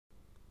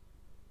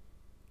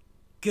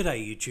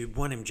G'day YouTube,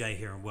 1MJ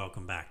here and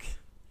welcome back.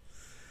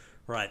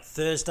 Right,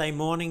 Thursday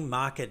morning,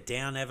 market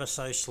down ever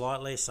so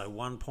slightly, so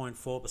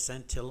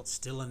 1.4% till it's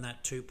still in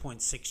that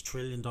 $2.6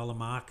 trillion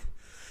mark.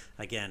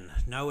 Again,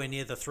 nowhere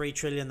near the 3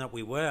 trillion that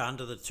we were,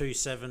 under the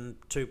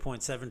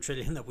 2.7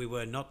 trillion that we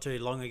were not too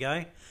long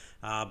ago.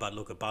 But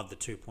look, above the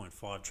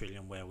 2.5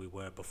 trillion where we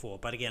were before.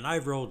 But again,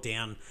 overall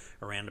down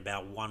around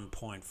about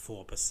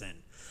 1.4%.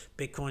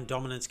 Bitcoin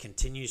dominance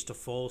continues to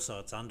fall, so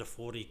it's under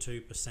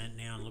 42%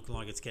 now and looking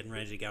like it's getting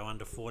ready to go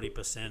under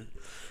 40%. A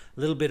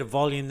little bit of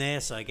volume there,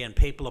 so again,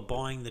 people are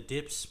buying the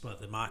dips, but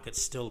the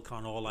market's still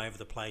kind of all over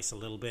the place a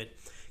little bit.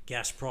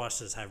 Gas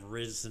prices have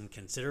risen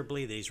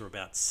considerably. These were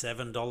about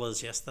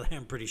 $7 yesterday,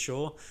 I'm pretty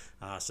sure.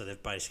 So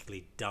they've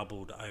basically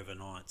doubled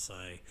overnight. So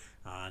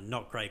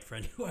not great for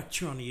anyone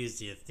trying to use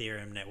the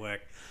Ethereum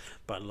network.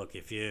 But look,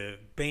 if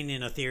you've been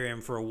in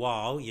Ethereum for a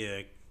while,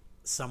 you're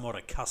somewhat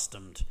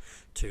accustomed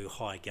to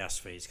high gas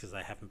fees because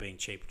they haven't been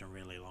cheap in a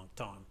really long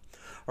time.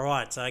 All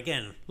right, so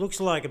again, looks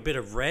like a bit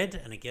of red.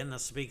 And again,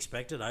 that's to be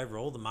expected.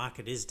 Overall, the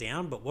market is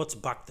down. But what's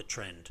bucked the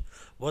trend?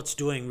 What's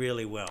doing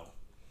really well?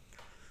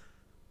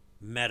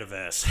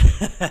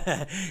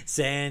 Metaverse.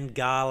 Sand,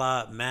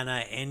 Gala,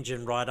 Mana,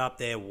 Engine right up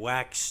there,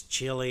 Wax,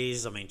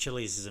 Chiliz. I mean,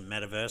 Chiliz isn't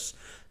Metaverse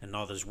and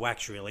neither's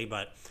Wax really,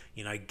 but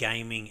you know,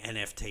 gaming,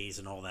 NFTs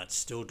and all that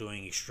still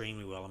doing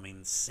extremely well. I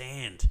mean,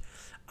 Sand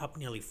up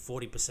nearly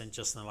 40%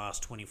 just in the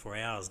last 24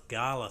 hours.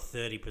 Gala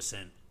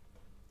 30%.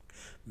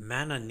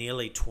 Mana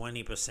nearly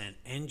 20%.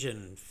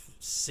 Engine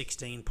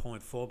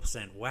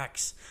 16.4%.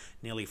 Wax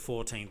nearly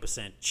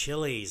 14%.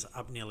 Chiliz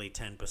up nearly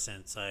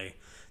 10%. So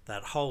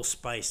that whole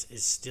space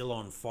is still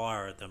on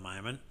fire at the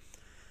moment.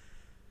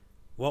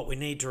 What we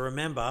need to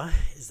remember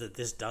is that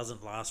this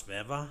doesn't last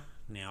forever.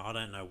 Now, I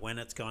don't know when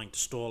it's going to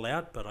stall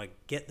out, but I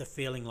get the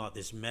feeling like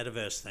this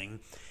metaverse thing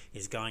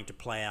is going to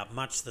play out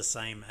much the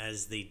same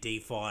as the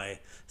DeFi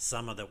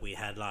summer that we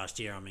had last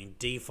year. I mean,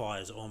 DeFi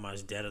is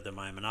almost dead at the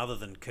moment, other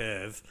than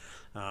Curve.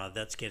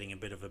 That's getting a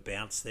bit of a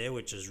bounce there,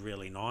 which is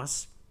really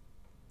nice.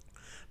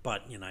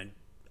 But, you know,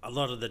 a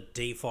lot of the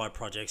DeFi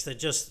projects,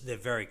 they're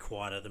very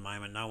quiet at the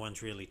moment. No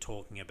one's really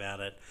talking about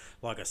it.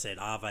 Like I said,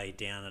 Aave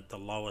down at the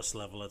lowest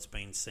level it's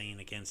been seen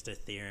against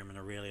Ethereum in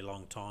a really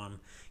long time.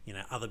 You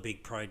know, other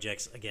big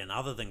projects, again,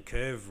 other than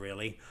Curve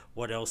really,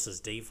 what else is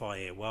DeFi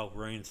here? Well,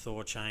 Rune,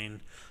 Thorchain,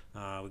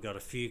 we've got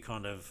a few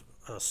kind of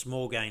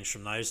small gains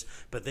from those,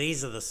 but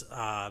these are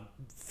the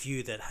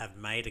few that have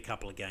made a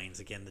couple of gains.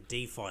 Again, the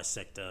DeFi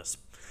sector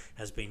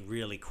has been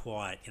really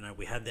quiet. You know,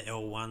 we had the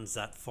L1s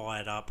that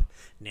fired up.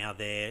 Now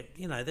they're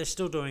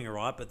still doing all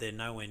right, but they're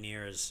nowhere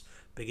near as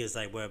big as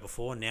they were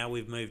before. Now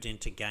we've moved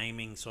into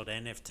gaming sort of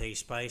NFT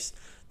space.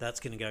 That's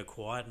going to go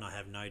quiet, and I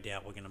have no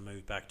doubt we're going to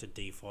move back to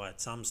DeFi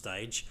at some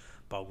stage,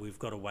 but we've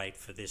got to wait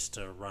for this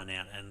to run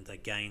out, and the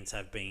gains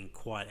have been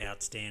quite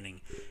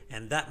outstanding.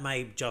 And that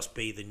may just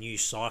be the new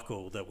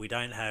cycle, that we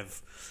don't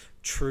have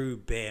true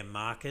bear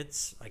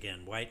markets.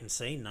 Again, wait and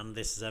see. None of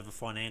this is ever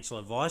financial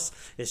advice.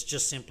 It's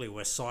just simply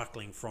we're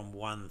cycling from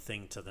one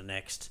thing to the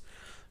next.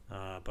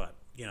 But,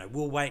 you know,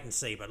 we'll wait and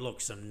see. But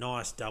look, some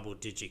nice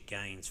double-digit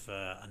gains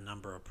for a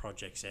number of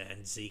projects there.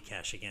 And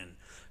Zcash, again,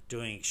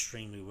 doing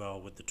extremely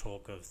well with the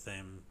talk of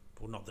them.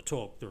 Well, not the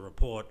talk, the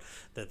report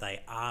that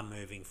they are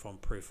moving from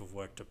proof of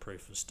work to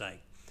proof of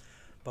stake.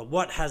 But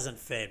what hasn't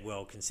fared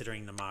well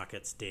considering the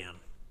market's down?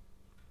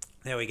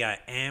 There we go.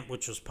 AMP,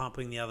 which was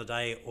pumping the other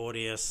day.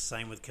 Audius,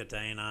 same with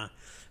Cardano.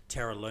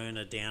 Terra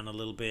Luna down a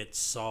little bit.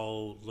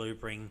 Sol,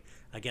 Loopring.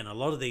 Again, a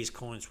lot of these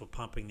coins were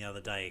pumping the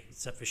other day,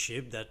 except for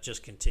SHIB. That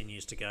just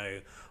continues to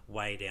go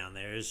way down.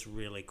 There is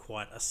really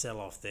quite a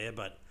sell-off there,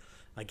 but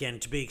again,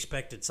 to be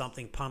expected,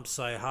 something pumps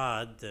so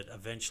hard that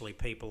eventually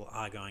people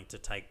are going to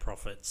take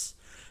profits.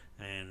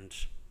 And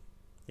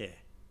yeah,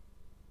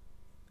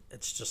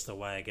 it's just the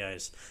way it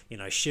goes. You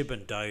know, SHIB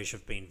and Doge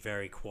have been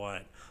very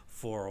quiet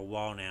for a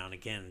while now. And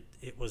again,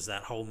 it was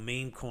that whole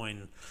meme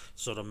coin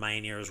sort of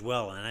mania as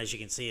well. And as you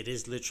can see, it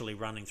is literally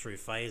running through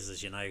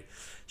phases. You know,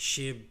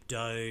 SHIB,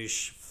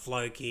 Doge,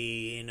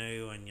 Floki,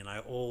 Inu, and, you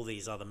know, all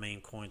these other meme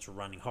coins were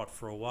running hot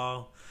for a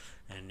while.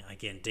 And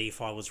again,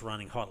 DeFi was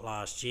running hot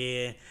last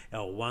year.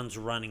 L1's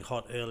running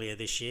hot earlier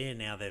this year.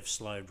 Now they've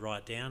slowed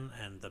right down.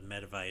 And the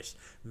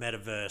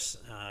metaverse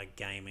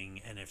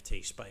gaming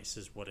NFT space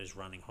is what is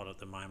running hot at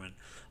the moment.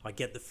 I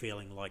get the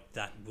feeling like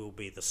that will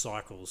be the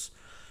cycles.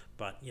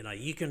 But, you know,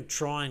 you can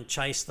try and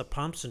chase the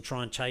pumps and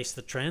try and chase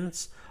the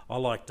trends. I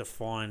like to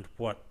find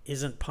what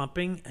isn't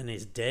pumping and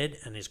is dead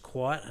and is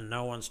quiet and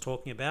no one's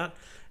talking about,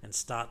 and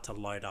start to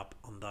load up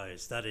on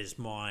those. That is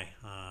my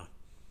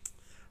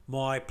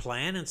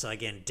plan. And so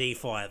again,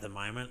 DeFi at the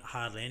moment,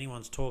 hardly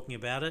anyone's talking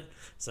about it.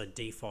 So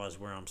DeFi is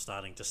where I'm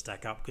starting to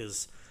stack up,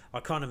 because I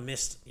kind of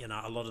missed, you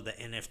know, a lot of the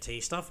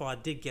NFT stuff. I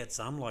did get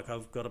some, like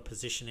I've got a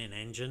position in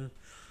Engine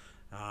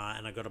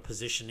and I got a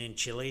position in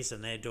Chiliz,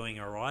 and they're doing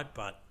all right.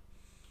 But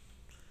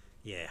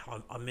yeah,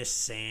 I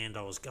missed Sand.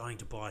 I was going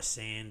to buy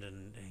Sand,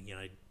 and you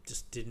know,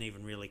 just didn't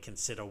even really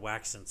consider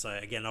wax. And so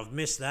again, I've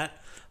missed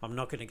that. I'm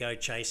not going to go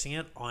chasing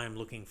it. I am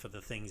looking for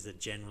the things that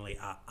generally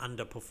are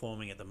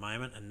underperforming at the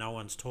moment and no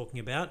one's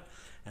talking about,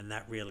 and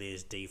that really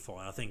is DeFi.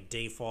 I think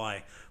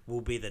DeFi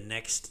will be the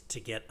next to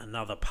get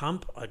another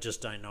pump. I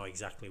just don't know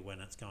exactly when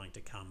it's going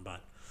to come,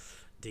 but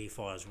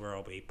DeFi is where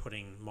I'll be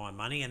putting my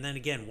money. And then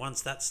again,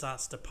 once that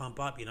starts to pump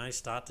up,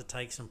 start to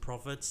take some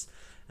profits,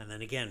 and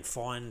then again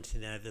find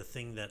the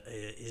thing that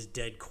is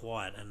dead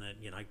quiet and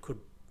it could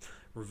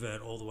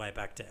revert all the way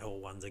back to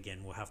L1s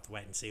again. We'll have to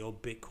wait and see, or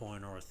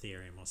Bitcoin or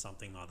Ethereum or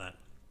something like that.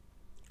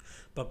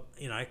 But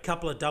a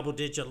couple of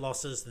double-digit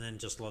losses and then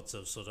just lots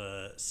of sort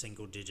of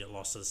single-digit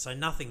losses. So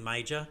nothing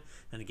major.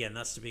 And again,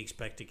 that's to be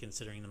expected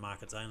considering the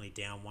market's only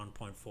down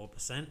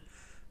 1.4%.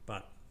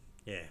 But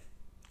yeah,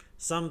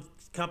 some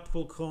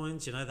couple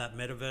coins, that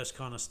metaverse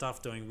kind of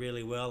stuff doing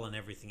really well, and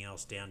everything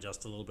else down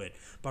just a little bit.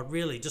 But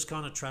really, just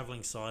kind of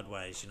traveling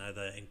sideways.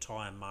 The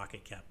entire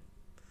market cap.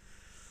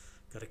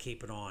 Got to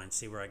keep an eye and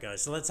see where it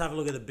goes. So let's have a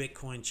look at the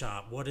Bitcoin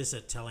chart. What is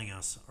it telling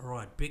us? All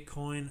right,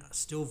 Bitcoin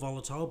still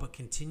volatile, but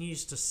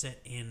continues to set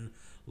in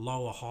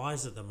lower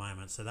highs at the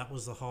moment. So that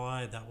was the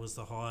high, that was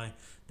the high,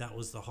 that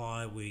was the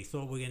high. We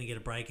thought we were going to get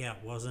a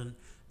breakout, wasn't.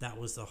 That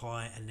was the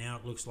high, and now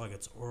it looks like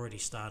it's already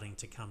starting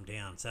to come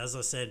down. So as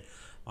I said,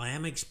 I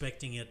am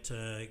expecting it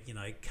to,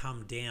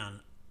 come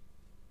down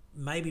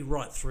maybe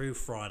right through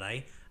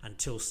Friday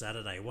until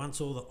Saturday.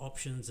 Once all the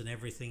options and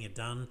everything are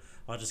done,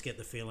 I just get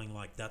the feeling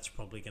like that's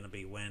probably going to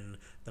be when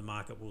the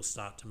market will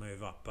start to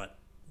move up. But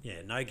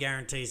yeah, no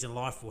guarantees in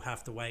life. We'll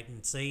have to wait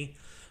and see.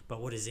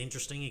 But what is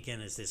interesting again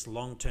is this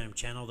long-term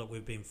channel that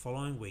we've been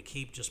following. We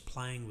keep just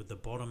playing with the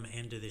bottom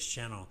end of this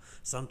channel.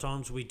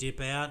 Sometimes we dip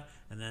out,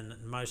 and then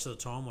most of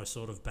the time we're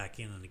sort of back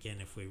in. And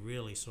again, if we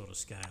really sort of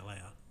scale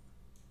out,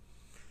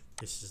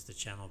 this is the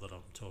channel that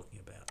I'm talking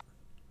about.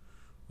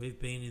 We've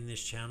been in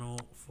this channel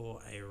for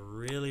a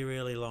really,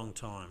 really long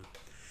time.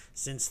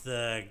 Since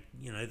the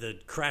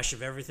crash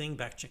of everything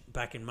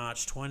back in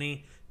March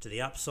 20, to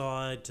the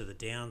upside, to the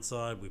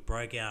downside, we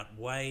broke out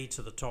way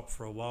to the top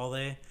for a while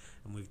there,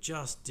 and we've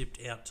just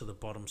dipped out to the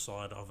bottom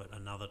side of it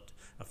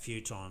a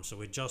few times. So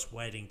we're just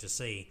waiting to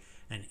see.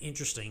 And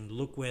interesting,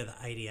 look where the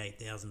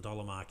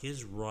 $88,000 mark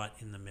is, right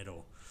in the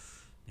middle.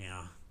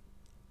 Now,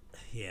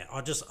 yeah,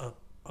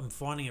 I'm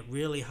finding it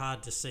really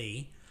hard to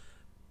see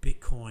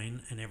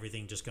Bitcoin and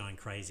everything just going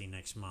crazy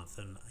next month,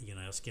 and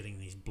us getting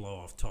these blow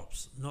off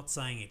tops. Not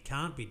saying it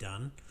can't be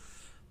done,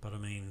 but I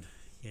mean,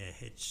 yeah,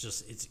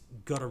 it's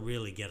got to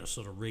really get a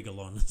sort of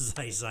wriggle on, as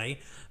they say,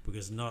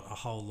 because not a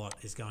whole lot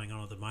is going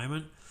on at the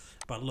moment.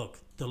 But look,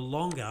 the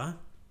longer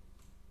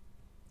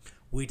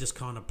we just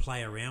kind of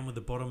play around with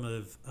the bottom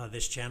of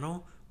this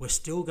channel, we're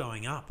still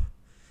going up.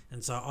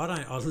 And so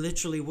I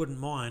literally wouldn't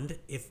mind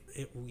if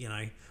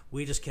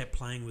we just kept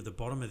playing with the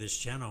bottom of this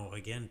channel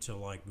again till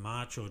like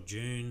March or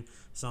June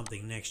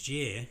something next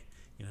year.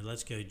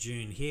 Let's go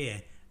June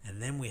here,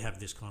 and then we have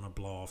this kind of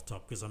blow off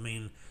top. Because I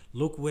mean,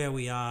 look where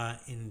we are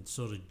in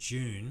sort of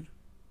June.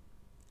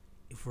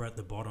 If we're at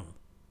the bottom,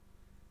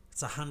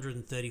 it's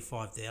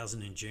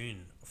 135,000 in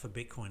June for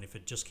Bitcoin if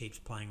it just keeps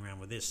playing around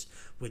with this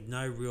with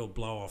no real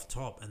blow off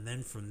top. And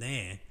then from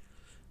there,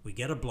 we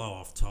get a blow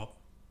off top.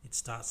 It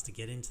starts to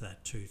get into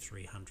that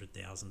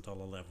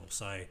 $200,000-$300,000 level.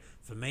 So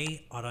for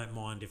me, I don't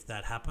mind if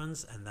that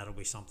happens, and that'll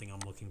be something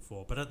I'm looking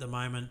for. But at the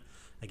moment,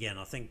 again,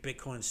 I think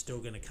Bitcoin's still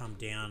going to come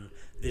down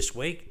this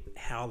week.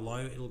 How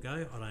low it'll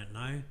go, I don't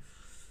know.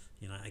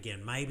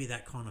 Again, maybe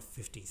that kind of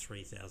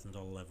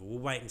 $53,000 level. We'll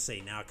wait and see.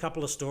 Now, a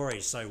couple of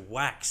stories. So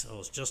Wax, I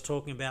was just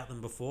talking about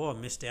them before. I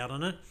missed out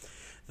on it.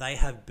 They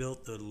have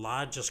built the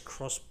largest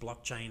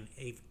cross-blockchain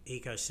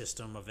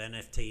ecosystem of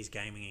NFTs,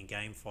 gaming, and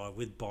GameFi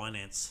with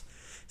Binance.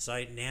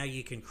 So now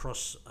you can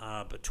cross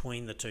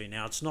between the two.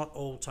 Now, it's not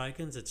all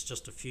tokens. It's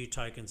just a few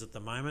tokens at the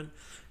moment.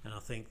 And I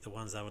think the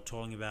ones they were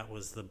talking about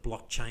was the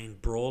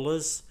blockchain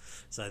brawlers.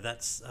 So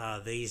that's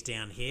these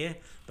down here.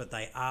 But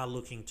they are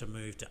looking to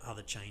move to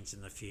other chains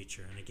in the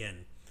future. And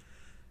again,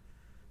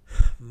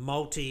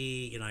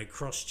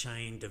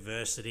 cross-chain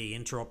diversity,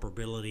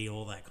 interoperability,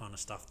 all that kind of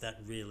stuff, that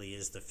really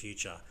is the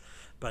future.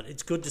 But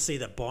it's good to see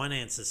that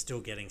Binance is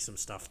still getting some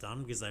stuff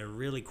done, because they were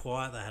really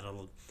quiet. They had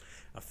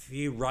a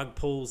few rug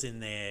pulls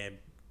in their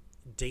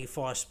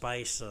DeFi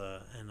space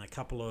and a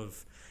couple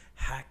of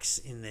hacks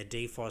in their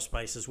DeFi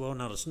space as well.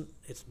 Notice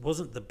it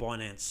wasn't the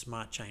Binance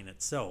Smart Chain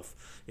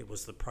itself, it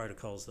was the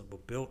protocols that were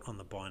built on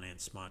the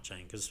Binance Smart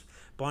Chain, because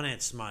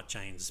Binance Smart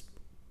Chain's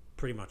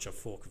pretty much a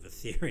fork of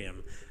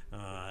Ethereum,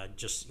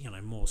 just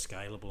more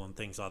scalable and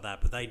things like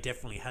that. But they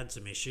definitely had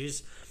some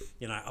issues,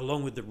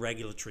 along with the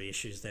regulatory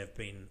issues they've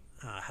been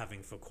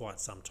having for quite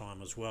some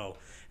time as well.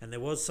 And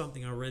there was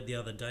something I read the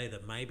other day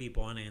that maybe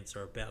Binance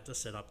are about to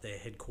set up their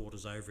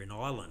headquarters over in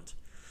Ireland.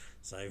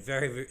 So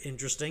very, very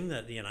interesting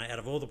that out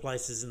of all the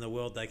places in the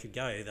world they could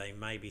go, they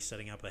may be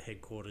setting up a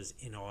headquarters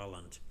in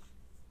Ireland.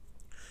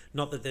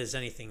 Not that there's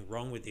anything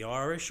wrong with the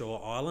Irish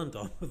or Ireland.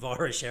 I'm of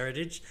Irish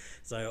heritage,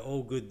 so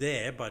all good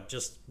there. But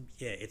just,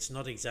 yeah, it's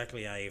not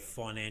exactly a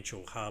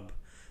financial hub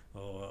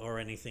or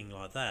anything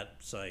like that.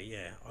 So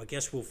yeah, I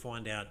guess we'll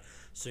find out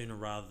sooner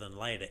rather than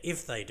later,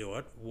 if they do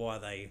it, why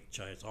they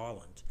chose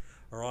Ireland.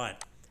 All right,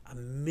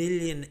 1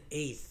 million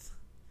ETH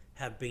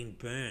have been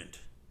burned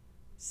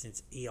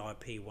since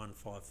EIP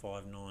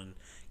 1559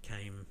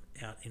 came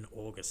out in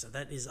August. So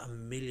that is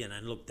 1 million.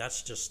 And look,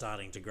 that's just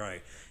starting to grow.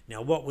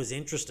 Now, what was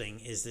interesting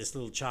is this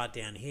little chart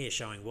down here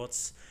showing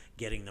what's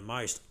getting the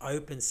most.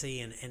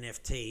 OpenSea and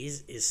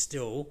NFTs is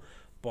still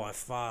by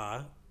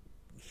far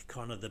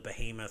kind of the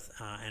behemoth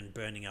and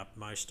burning up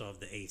most of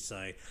the ETH.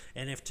 So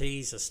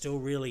NFTs are still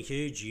really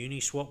huge.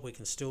 Uniswap, we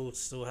can still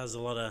has a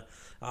lot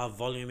of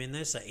volume in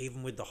there. So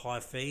even with the high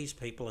fees,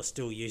 people are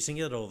still using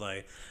it,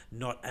 although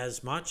not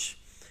as much.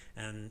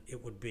 And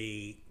it would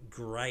be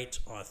great,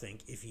 I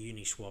think, if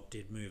Uniswap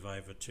did move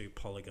over to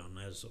Polygon,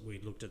 as we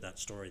looked at that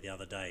story the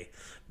other day.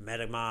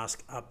 MetaMask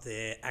up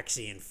there,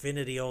 Axie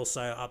Infinity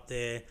also up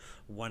there,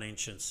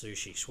 1inch and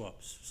Sushi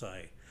swaps.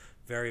 So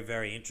very,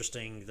 very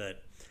interesting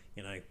that,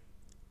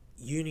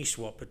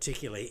 Uniswap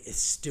particularly is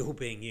still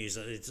being used.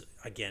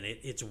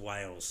 It's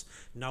whales.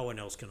 No one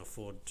else can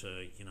afford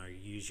to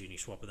use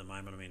Uniswap at the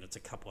moment. I mean, it's a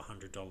couple of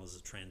 $100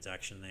 a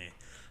transaction there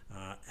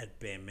at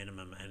bare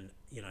minimum, and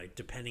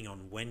depending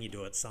on when you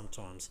do it,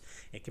 sometimes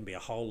it can be a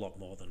whole lot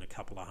more than a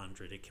couple of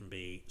hundred. It can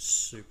be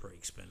super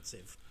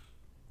expensive.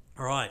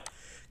 All right,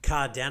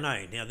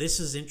 Cardano. Now this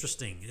is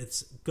interesting.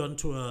 It's gone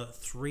to a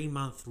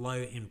 3-month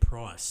low in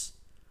price.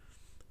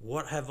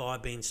 What have I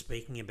been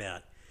speaking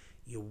about?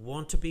 You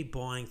want to be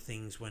buying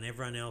things when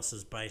everyone else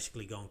has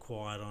basically gone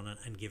quiet on it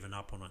and given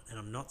up on it. And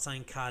I'm not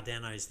saying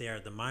Cardano's there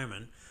at the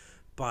moment,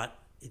 but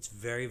it's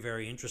very,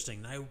 very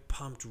interesting. They were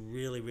pumped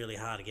really, really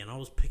hard again. I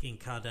was picking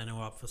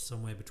Cardano up for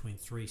somewhere between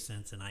 3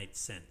 cents and 8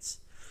 cents.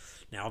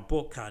 Now, I've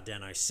bought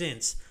Cardano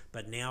since,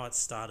 but now it's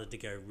started to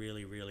go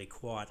really, really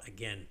quiet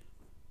again.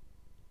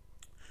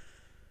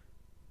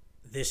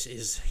 This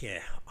is,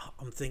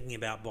 I'm thinking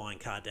about buying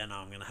Cardano.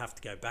 I'm going to have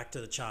to go back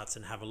to the charts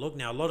and have a look.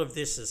 Now, a lot of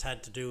this has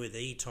had to do with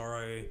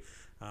eToro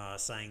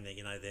saying that,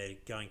 they're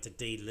going to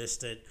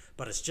delist it,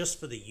 but it's just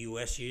for the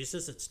US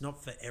users. It's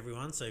not for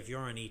everyone. So if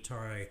you're on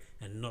eToro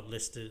and not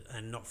listed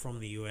and not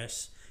from the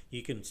US,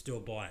 you can still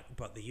buy it.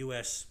 But the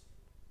US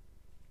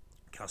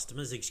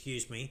customers,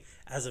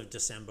 as of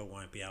December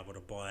won't be able to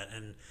buy it.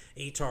 And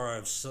eToro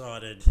have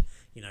cited,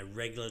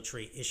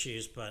 regulatory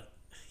issues, but,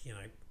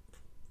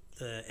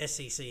 the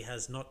SEC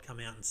has not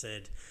come out and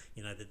said,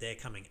 that they're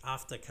coming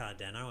after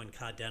Cardano, and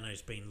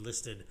Cardano's been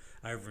listed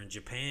over in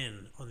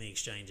Japan on the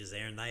exchanges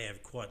there, and they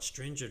have quite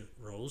stringent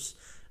rules.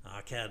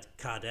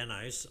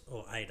 Cardano's,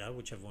 or ADA,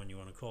 whichever one you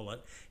want to call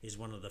it, is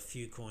one of the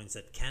few coins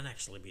that can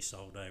actually be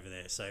sold over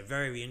there. So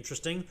very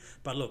interesting.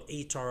 But look,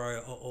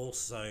 eToro are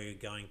also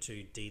going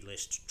to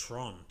delist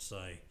Tron.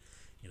 So,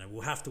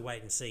 we'll have to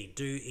wait and see.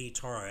 Do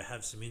eToro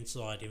have some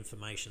inside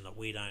information that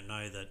we don't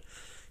know that,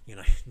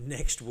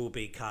 next will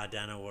be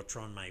Cardano or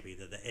Tron maybe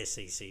that the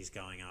SEC is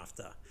going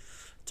after?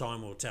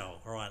 Time will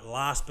tell. All right,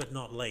 last but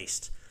not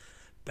least,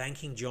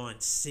 banking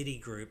giant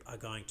Citi Group are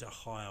going to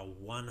hire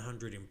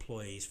 100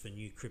 employees for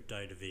new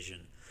crypto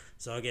division.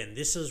 So again,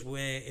 this is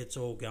where it's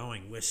all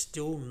going. We're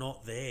still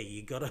not there.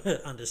 You got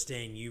to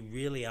understand, you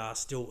really are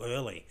still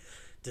early.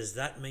 Does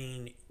that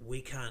mean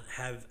we can't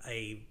have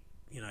a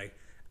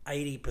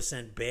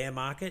 80% bear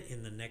market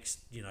in the next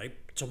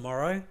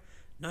tomorrow?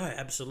 No,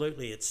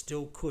 absolutely, it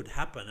still could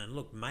happen, and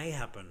look, may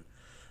happen,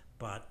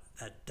 but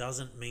that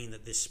doesn't mean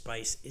that this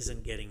space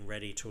isn't getting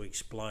ready to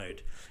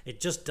explode.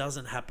 It just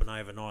doesn't happen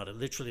overnight. It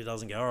literally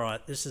doesn't go, all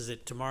right, this is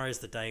it, tomorrow's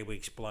the day we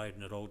explode,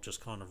 and it all just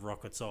kind of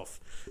rockets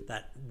off.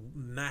 That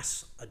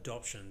mass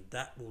adoption,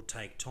 that will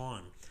take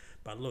time.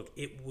 But look,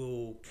 it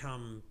will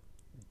come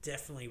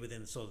definitely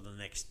within sort of the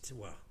next,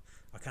 well,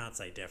 I can't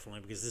say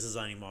definitely because this is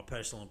only my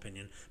personal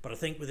opinion, but I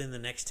think within the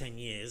next 10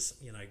 years,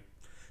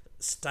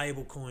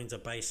 stable coins are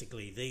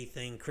basically the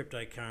thing.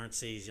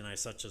 Cryptocurrencies,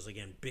 such as,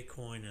 again,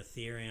 Bitcoin,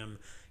 Ethereum,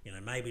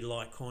 maybe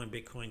Litecoin,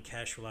 Bitcoin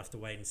Cash, we'll have to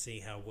wait and see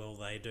how well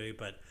they do.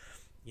 But,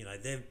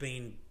 they've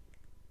been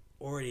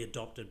already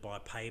adopted by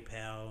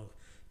PayPal,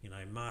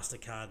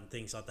 MasterCard and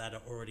things like that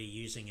are already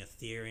using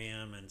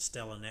Ethereum and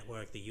Stellar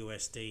Network, the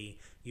USDC,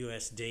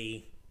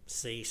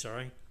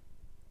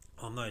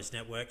 on those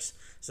networks.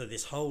 So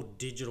this whole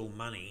digital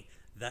money,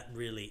 that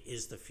really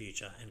is the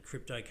future, and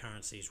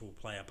cryptocurrencies will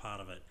play a part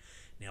of it.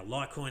 Now,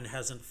 Litecoin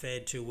hasn't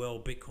fared too well.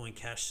 Bitcoin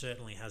Cash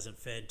certainly hasn't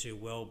fared too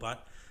well,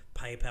 but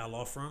PayPal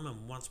offer them,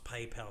 and once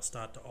PayPal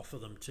start to offer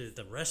them to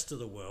the rest of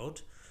the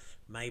world,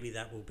 maybe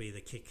that will be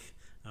the kick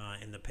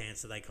in the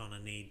pants that they kind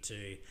of need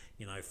to,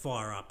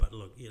 fire up. But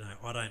look,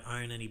 I don't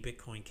own any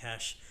Bitcoin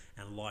Cash,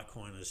 and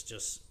Litecoin has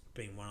just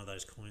been one of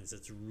those coins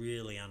that's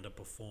really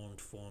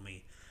underperformed for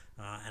me.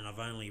 And I've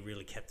only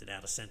really kept it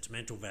out of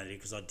sentimental value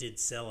because I did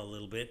sell a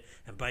little bit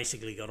and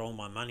basically got all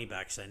my money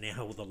back. So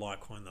now with the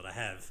Litecoin that I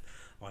have,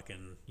 I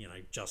can,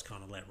 just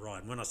kind of let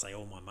ride. And when I say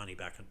all my money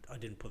back, I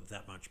didn't put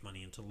that much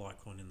money into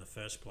Litecoin in the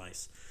first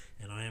place.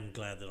 And I am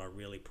glad that I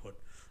really put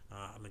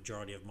a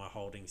majority of my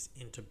holdings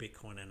into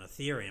Bitcoin and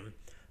Ethereum.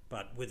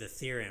 But with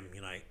Ethereum,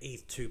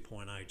 ETH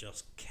 2.0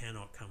 just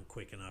cannot come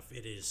quick enough.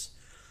 It is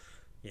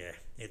Yeah,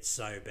 it's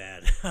so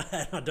bad.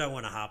 I don't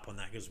want to harp on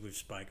that because we've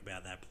spoke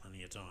about that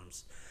plenty of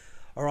times.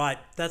 All right,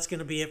 that's going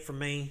to be it from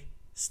me.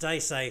 Stay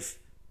safe,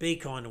 be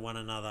kind to one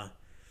another.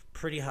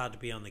 Pretty hard to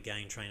be on the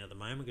game train at the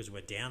moment because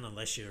we're down.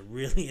 Unless you're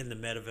really in the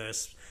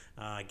metaverse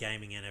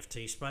gaming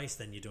NFT space,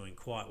 then you're doing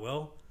quite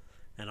well.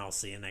 And I'll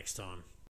see you next time.